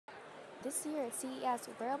This year at CES,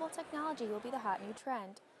 wearable technology will be the hot new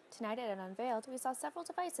trend. Tonight at Unveiled, we saw several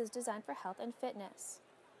devices designed for health and fitness.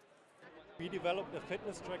 We developed a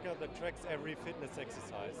fitness tracker that tracks every fitness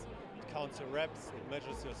exercise. It counts your reps, it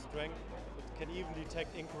measures your strength, it can even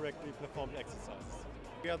detect incorrectly performed exercises.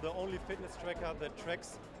 We are the only fitness tracker that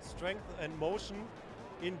tracks strength and motion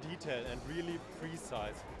in detail and really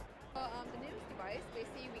precise. The newest device,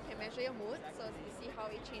 basically we can measure your mood, so to see how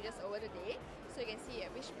it changes over the day. So you can see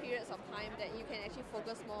at which periods of time that you can actually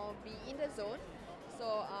focus more, be in the zone.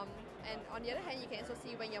 So, and on the other hand, you can also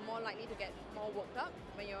see when you're more likely to get more worked up,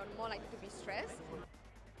 when you're more likely to be stressed.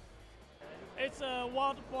 It's a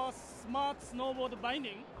waterfall smart snowboard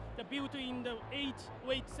binding. The built-in the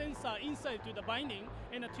 8-weight sensor inside to the binding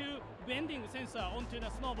and the 2 bending sensor onto the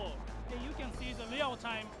snowboard. Then you can see the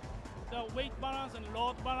real-time the weight balance and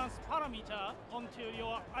load balance parameter onto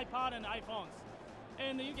your iPad and iPhones.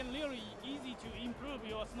 And you can really easy to improve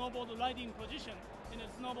your snowboard riding position and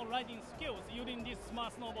snowboard riding skills using this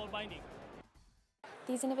smart snowboard binding.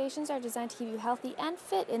 These innovations are designed to keep you healthy and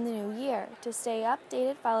fit in the new year. To stay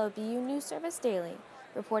updated, follow BU News Service Daily.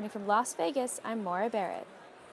 Reporting from Las Vegas, I'm Maura Barrett.